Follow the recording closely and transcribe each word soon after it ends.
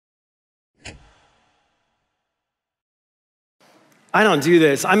I don't do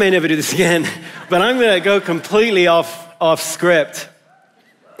this. I may never do this again, but I'm going to go completely off script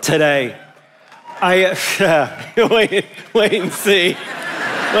today. Wait and see.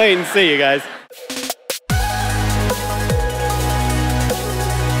 Wait and see, you guys.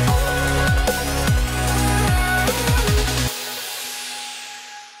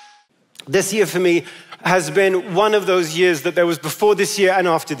 This year for me has been one of those years that there was before this year and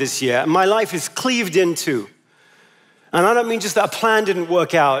after this year. My life is cleaved in two. And I don't mean just that a plan didn't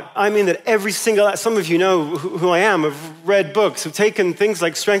work out. I mean that every single, some of you know who I am, have read books, have taken things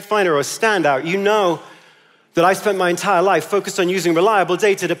like Strength Finder or Standout. You know that I spent my entire life focused on using reliable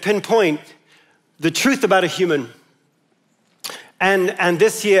data to pinpoint the truth about a human. And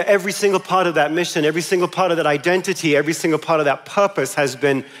this year, every single part of that mission, every single part of that identity, every single part of that purpose has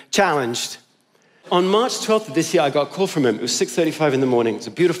been challenged. On March 12th of this year, I got a call from him. It was 6:35 in the morning. It was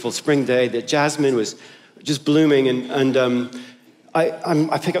a beautiful spring day. The jasmine was just blooming, and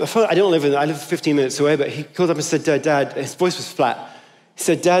I pick up the phone. I live 15 minutes away, but he called up and said, Dad, his voice was flat. He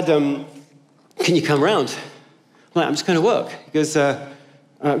said, Dad, can you come round? I'm like, I'm just going to work. He goes,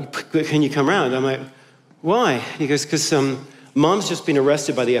 can you come round? I'm like, why? He goes, because Mom's just been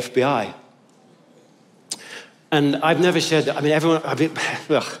arrested by the FBI. And I've never shared that. I mean, everyone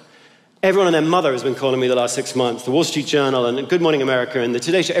and their mother has been calling me the last 6 months. The Wall Street Journal and Good Morning America and the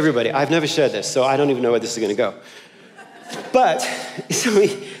Today Show, everybody. I've never shared this, so I don't even know where this is going to go. But,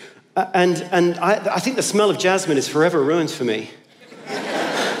 I think the smell of jasmine is forever ruined for me.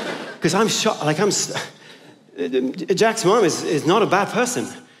 Because I'm shocked, Jack's mom is not a bad person.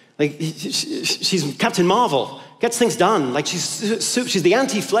 Like, she's Captain Marvel, gets things done. Like, she's the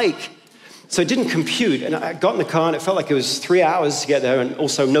anti-flake. So it didn't compute, and I got in the car, and it felt like it was 3 hours to get there, and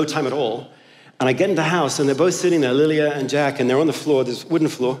also no time at all. And I get into the house, and they're both sitting there, Lilia and Jack, and they're on the floor, this wooden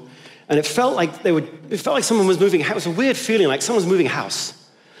floor, and it felt like someone was moving. It was a weird feeling, like someone's moving house.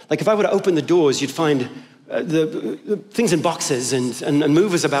 Like if I were to open the doors, you'd find the things in boxes and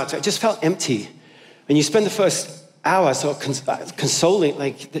movers about to. It just felt empty. And you spend the first hour sort of consoling,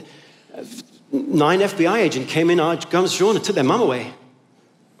 like 9 FBI agents came in, guns drawn, and took their mum away.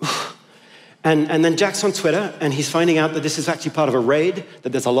 And then Jack's on Twitter, and he's finding out that this is actually part of a raid, that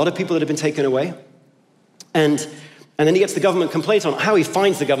there's a lot of people that have been taken away. And then he gets the government complaint on how he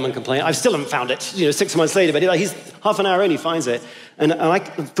finds the government complaint. I still haven't found it, 6 months later, but he's half an hour in, he finds it. And I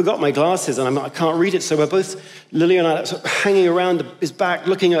forgot my glasses, and I can't read it, so we're both, Lily and I, sort of hanging around his back,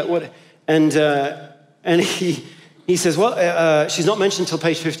 looking at what, and he says, well, she's not mentioned until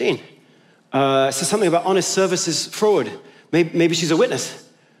page 15. It says something about honest services fraud. Maybe she's a witness.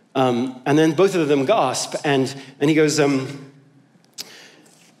 And then both of them gasp, and he goes, and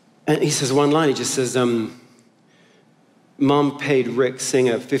he says one line, he just says, Mom paid Rick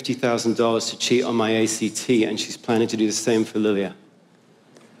Singer $50,000 to cheat on my ACT, and she's planning to do the same for Lilia.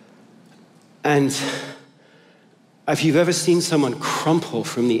 And if you've ever seen someone crumple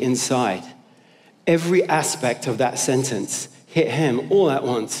from the inside, every aspect of that sentence hit him all at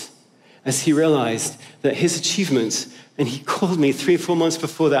once as he realized that his achievements, and he called me 3 or 4 months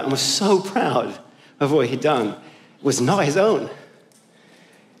before that and was so proud of what he'd done, was not his own.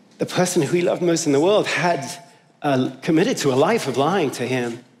 The person who he loved most in the world had committed to a life of lying to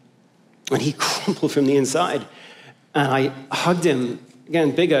him, and he crumpled from the inside. And I hugged him,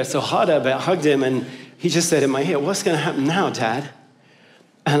 again, bigger, so harder, but I hugged him, and he just said in my ear, what's going to happen now, Dad?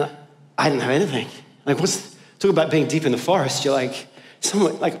 And I didn't have anything. Like, talk about being deep in the forest. You're like,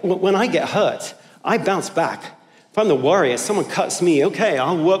 when I get hurt, I bounce back. If I'm the warrior, someone cuts me, okay,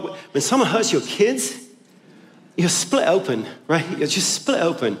 I'll work. When someone hurts your kids, you're split open, right? You're just split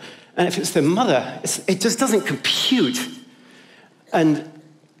open. And if it's their mother, it just doesn't compute. And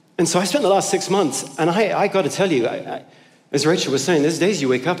so I spent the last 6 months, and I got to tell you, as Rachel was saying, there's days you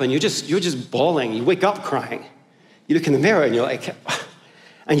wake up and you're just bawling. You wake up crying. You look in the mirror and you're like,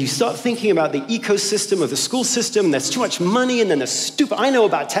 and you start thinking about the ecosystem of the school system, and there's too much money, and then there's stupid. I know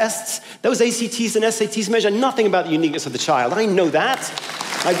about tests. Those ACTs and SATs measure nothing about the uniqueness of the child. I know that.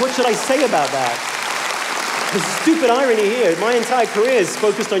 Like, what should I say about that? The stupid irony here, my entire career is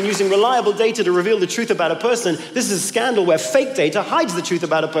focused on using reliable data to reveal the truth about a person. This is a scandal where fake data hides the truth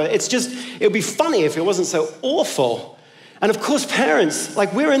about a person. It would be funny if it wasn't so awful. And of course, parents,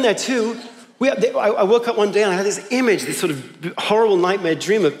 like, we're in there too. I woke up one day and I had this image, this sort of horrible nightmare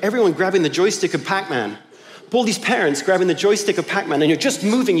dream of everyone grabbing the joystick of Pac-Man, all these parents grabbing the joystick of Pac-Man and you're just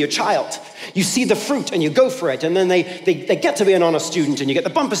moving your child. You see the fruit and you go for it, and then they get to be an honor student and you get the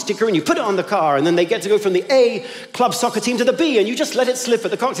bumper sticker and you put it on the car, and then they get to go from the A club soccer team to the B, and you just let it slip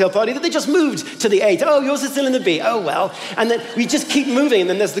at the cocktail party that they just moved to the A. Oh, yours is still in the B. Oh, well. And then we just keep moving, and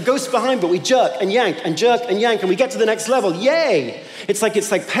then there's the ghost behind, but we jerk and yank and jerk and yank, and we get to the next level. Yay! It's like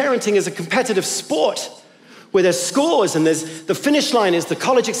parenting is a competitive sport where there's scores and there's the finish line is the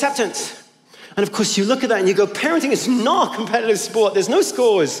college acceptance. And of course, you look at that and you go, parenting is not a competitive sport. There's no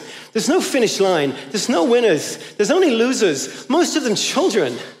scores. There's no finish line. There's no winners. There's only losers, most of them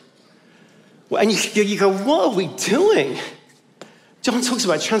children. And you go, what are we doing? John talks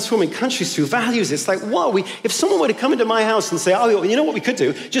about transforming countries through values. It's like, what are we? If someone were to come into my house and say, oh, you know what we could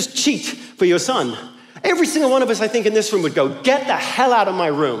do? Just cheat for your son. Every single one of us, I think, in this room would go, get the hell out of my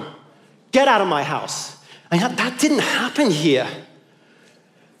room. Get out of my house. And that didn't happen here.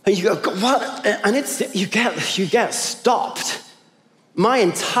 And you go, what? And you get stopped. My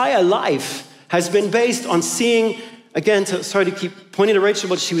entire life has been based on seeing, again, sorry to keep pointing to Rachel,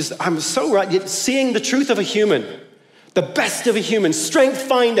 but I'm so right, seeing the truth of a human, the best of a human, strength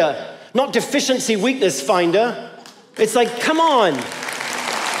finder, not deficiency, weakness finder. It's like, come on.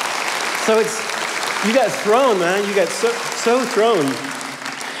 So you get thrown, man. You get so thrown.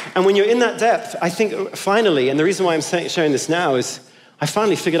 And when you're in that depth, I think finally, and the reason why I'm sharing this now is, I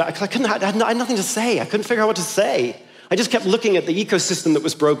finally figured out, I had nothing to say. I couldn't figure out what to say. I just kept looking at the ecosystem that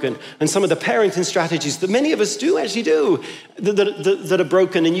was broken and some of the parenting strategies that many of us actually do that are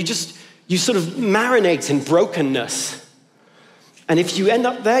broken. And you sort of marinate in brokenness. And if you end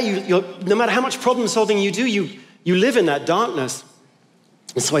up there, no matter how much problem solving you do, you live in that darkness.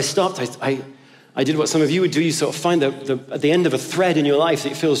 And so I stopped. I did what some of you would do. You sort of find at the end of a thread in your life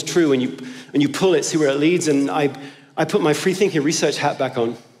that feels true, and you pull it, see where it leads. And I put my free thinking research hat back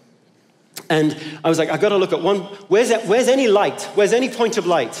on. And I was like, I got to look at where's any light? Where's any point of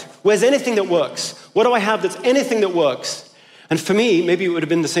light? Where's anything that works? What do I have that's anything that works? And for me, maybe it would have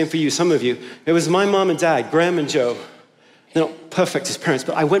been the same for you, some of you. It was my mom and dad, Graham and Joe. They're not perfect as parents,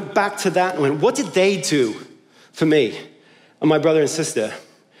 but I went back to that and went, what did they do for me and my brother and sister?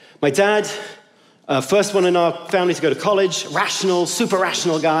 My dad, first one in our family to go to college, rational, super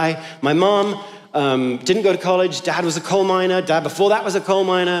rational guy. My mom, didn't go to college. Dad was a coal miner. Dad before that was a coal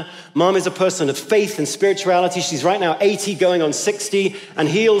miner. Mom is a person of faith and spirituality. She's right now 80 going on 60 and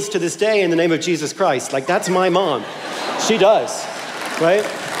heals to this day in the name of Jesus Christ. Like, that's my mom. She does, right?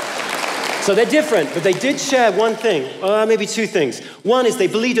 So they're different, but they did share one thing, maybe two things. One is they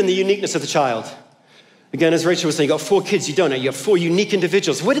believed in the uniqueness of the child. Again, as Rachel was saying, you got 4 kids, you don't know. You have 4 unique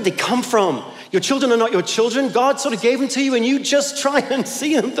individuals. Where did they come from? Your children are not your children. God sort of gave them to you, and you just try and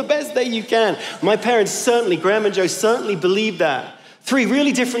see them the best that you can. My parents certainly, Graham and Joe, certainly believed that. 3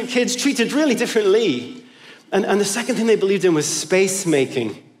 really different kids treated really differently. And the second thing they believed in was space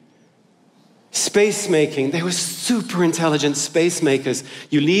making. Space making. They were super intelligent space makers.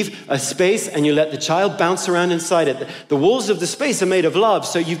 You leave a space and you let the child bounce around inside it. The walls of the space are made of love,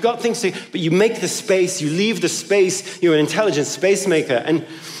 so you've got things to, but you make the space, you leave the space, you're an intelligent space maker. And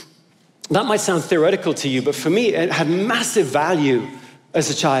that might sound theoretical to you, but for me, it had massive value as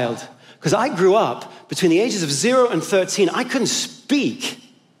a child. Because I grew up between the ages of 0 and 13, I couldn't speak.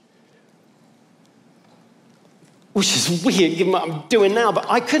 Which is weird given what I'm doing now, but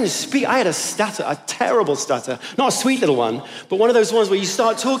I couldn't speak. I had a stutter, a terrible stutter. Not a sweet little one, but one of those ones where you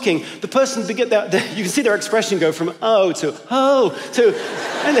start talking, the person, you can see their expression go from oh to oh to,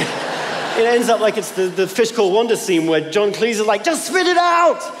 and it ends up like it's the Fish Called Wanda scene where John Cleese is like, just spit it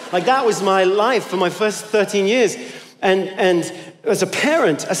out! Like, that was my life for my first 13 years. And as a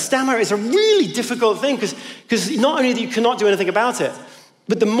parent, a stammer is a really difficult thing because not only that you cannot do anything about it,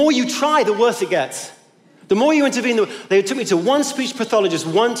 but the more you try, the worse it gets. The more you intervene, they took me to one speech pathologist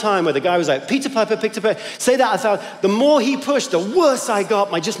one time where the guy was like, Peter Piper, say that. I thought, the more he pushed, the worse I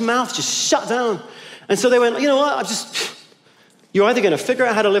got. My mouth just shut down. And so they went, you know what, you're either going to figure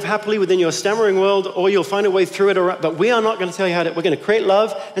out how to live happily within your stammering world, or you'll find a way through it, but we are not going to tell you we're going to create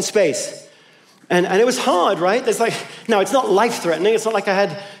love and space. And it was hard, right? Now it's not life-threatening. It's not like I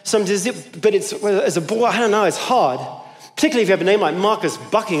had some disease, but as a boy, I don't know, it's hard. Particularly if you have a name like Marcus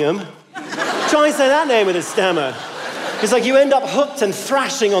Buckingham. Try and say that name with a stammer. It's like you end up hooked and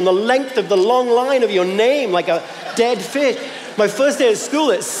thrashing on the length of the long line of your name like a dead fish. My first day at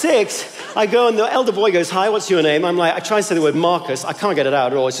school at 6, I go and the elder boy goes, hi, what's your name? I'm like, I try and say the word Marcus. I can't get it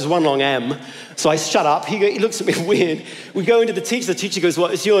out at all. It's just one long M. So I shut up. He looks at me weird. We go into the teacher. The teacher goes,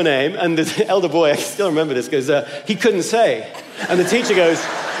 what is your name? And the elder boy, I still remember this, goes, he couldn't say. And the teacher goes,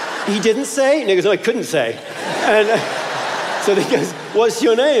 he didn't say? And he goes, no, I couldn't say. So he goes, what's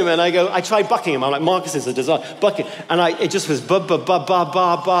your name? And I go, I tried Buckingham. I'm like, Marcus is a disaster. Buckingham. And it just was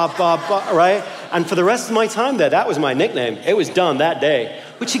right? And for the rest of my time there, that was my nickname. It was done that day,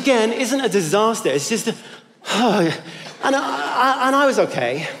 which again, isn't a disaster. It's just and I was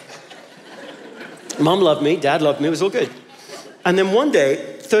okay. Mom loved me, Dad loved me, it was all good. And then one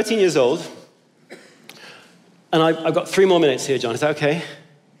day, 13 years old, and I've got 3 more minutes here, John, is that okay?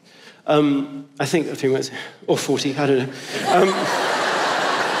 I think 3 minutes, or 40, I don't know.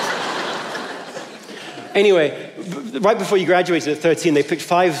 Anyway, right before you graduated at 13, they picked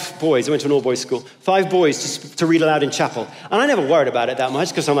 5 boys. I went to an all-boys school. 5 boys to read aloud in chapel. And I never worried about it that much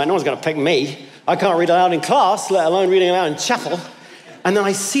because I'm like, no one's going to pick me. I can't read aloud in class, let alone reading aloud in chapel. And then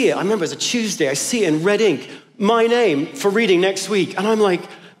I see it. I remember it was a Tuesday. I see it in red ink. My name for reading next week. And I'm like,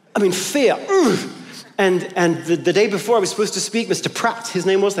 fear. And the day before I was supposed to speak, Mr. Pratt, his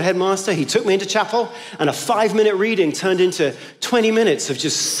name was, the headmaster, he took me into chapel, and a 5-minute reading turned into 20 minutes of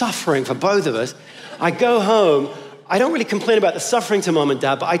just suffering for both of us. I go home. I don't really complain about the suffering to Mom and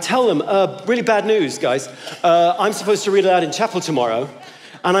Dad, but I tell them, really bad news, guys. I'm supposed to read aloud in chapel tomorrow,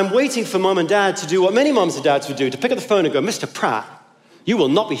 and I'm waiting for Mom and Dad to do what many moms and dads would do, to pick up the phone and go, Mr. Pratt, you will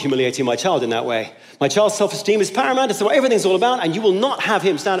not be humiliating my child in that way. My child's self-esteem is paramount. It's what everything's all about, and you will not have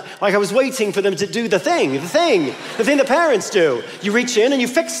him stand. Like I was waiting for them to do the thing that parents do. You reach in and you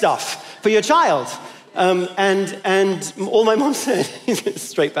fix stuff for your child. And all my mom said,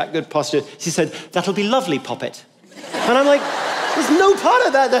 straight back, good posture. She said, that'll be lovely, Poppet. And I'm like, there's no part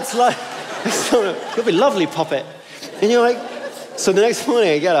of that that's like, it'll be lovely, Poppet. And you're like, so the next morning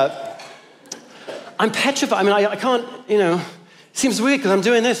I get up. I'm petrified. I can't, seems weird because I'm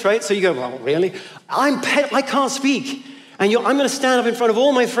doing this, right? So you go, well, really? I can't speak. And I'm going to stand up in front of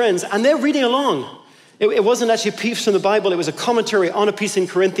all my friends, and they're reading along. It wasn't actually a piece from the Bible. It was a commentary on a piece in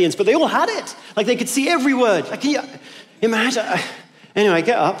Corinthians, but they all had it. Like they could see every word. Like, can you imagine? Anyway, I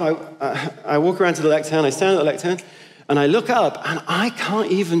get up. I walk around to the lectern. I stand at the lectern, and I look up, and I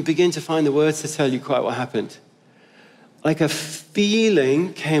can't even begin to find the words to tell you quite what happened. Like a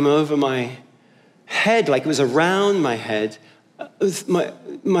feeling came over my head, like it was around my head.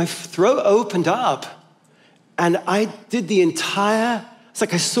 My throat opened up, and I did it's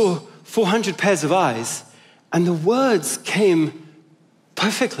like I saw 400 pairs of eyes, and the words came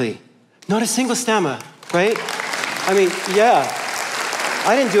perfectly. Not a single stammer, right? I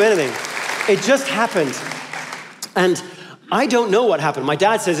didn't do anything. It just happened. And I don't know what happened. My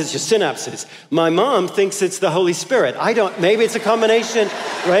dad says it's your synapses. My mom thinks it's the Holy Spirit. Maybe it's a combination,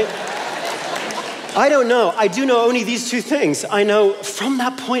 right? I don't know. I do know only these 2 things. I know from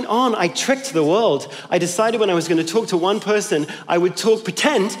that point on, I tricked the world. I decided when I was going to talk to one person, I would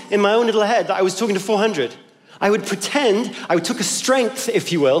pretend in my own little head that I was talking to 400. I would pretend, I took a strength,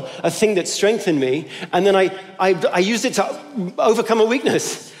 if you will, a thing that strengthened me, and then I used it to overcome a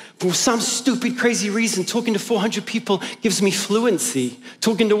weakness. For some stupid, crazy reason, talking to 400 people gives me fluency.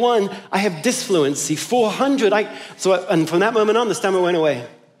 Talking to one, I have disfluency. 400, and from that moment on, the stammer went away.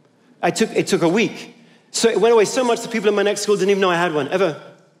 It took a week. So it went away so much that people in my next school didn't even know I had one, ever.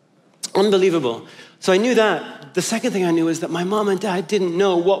 Unbelievable. So I knew that. The second thing I knew was that my mom and dad didn't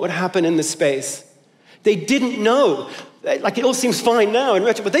know what would happen in the space. They didn't know. Like it all seems fine now in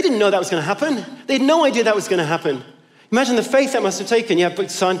retrospect, but they didn't know that was going to happen. They had no idea that was going to happen. Imagine the faith that must have taken. Yeah, but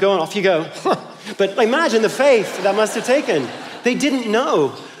son, go on, off you go. But imagine the faith that must have taken. They didn't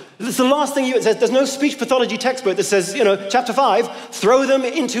know. It's the last thing it says. There's no speech pathology textbook that says, chapter 5, throw them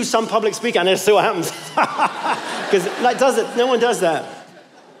into some public speaker and let's see what happens. Because no one does that.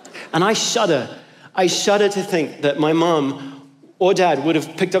 And I shudder. I shudder to think that my mom or dad would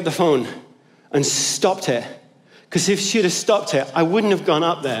have picked up the phone and stopped it. Because if she'd have stopped it, I wouldn't have gone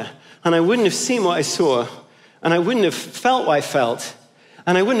up there. And I wouldn't have seen what I saw. And I wouldn't have felt what I felt.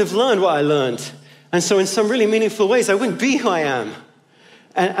 And I wouldn't have learned what I learned. And so in some really meaningful ways, I wouldn't be who I am.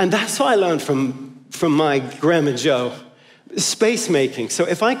 And that's what I learned from my Grandma Joe, space making. So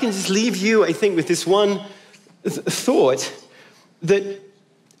if I can just leave you, I think, with this one thought, that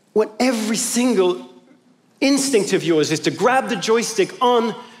what every single instinct of yours is to grab the joystick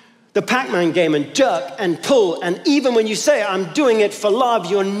on the Pac-Man game and jerk and pull. And even when you say, I'm doing it for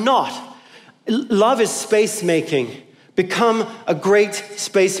love, you're not. Love is space making. Become a great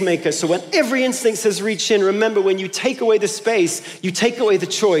space maker. So when every instinct says reach in, remember when you take away the space, you take away the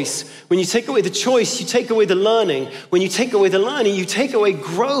choice. When you take away the choice, you take away the learning. When you take away the learning, you take away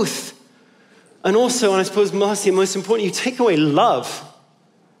growth. And also, and I suppose Marcy, most important, you take away love.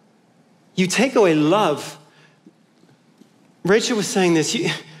 You take away love. Rachel was saying this,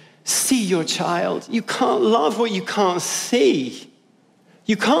 see your child. You can't love what you can't see.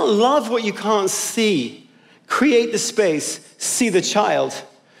 You can't love what you can't see. Create the space, see the child.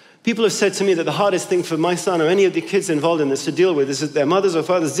 People have said to me that the hardest thing for my son or any of the kids involved in this to deal with is that their mothers or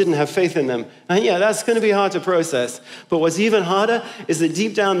fathers didn't have faith in them. And yeah, that's going to be hard to process. But what's even harder is that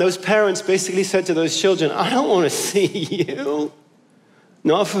deep down, those parents basically said to those children, I don't want to see you.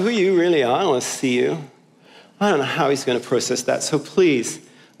 Not for who you really are. I don't want to see you. I don't know how he's going to process that. So please,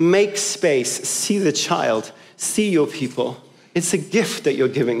 make space, see the child, see your people. It's a gift that you're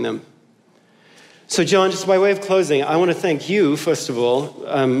giving them. So John, just by way of closing, I want to thank you, first of all.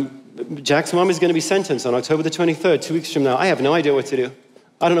 Jack's mom is going to be sentenced on October the 23rd, 2 weeks from now. I have no idea what to do.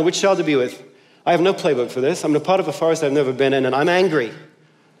 I don't know which child to be with. I have no playbook for this. I'm a part of a forest I've never been in, and I'm angry.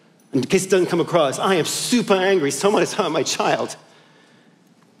 And in case it doesn't come across, I am super angry. Someone has hurt my child.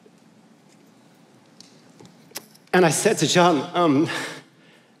 And I said to John,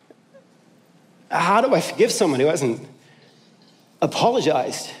 how do I forgive someone who hasn't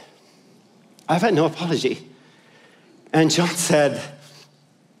apologized? I've had no apology. And John said,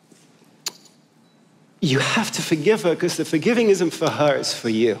 you have to forgive her because the forgiving isn't for her, it's for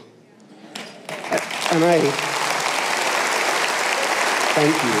you. And I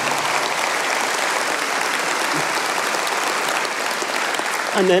thank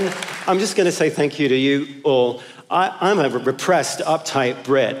you. And then I'm just going to say thank you to you all. I'm a repressed, uptight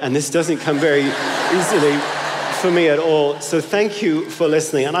Brit, and this doesn't come very easily for me at all. So thank you for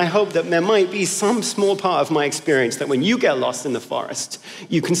listening. And I hope that there might be some small part of my experience that when you get lost in the forest,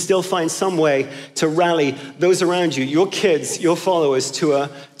 you can still find some way to rally those around you, your kids, your followers, to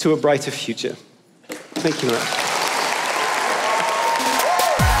a brighter future. Thank you, Matt.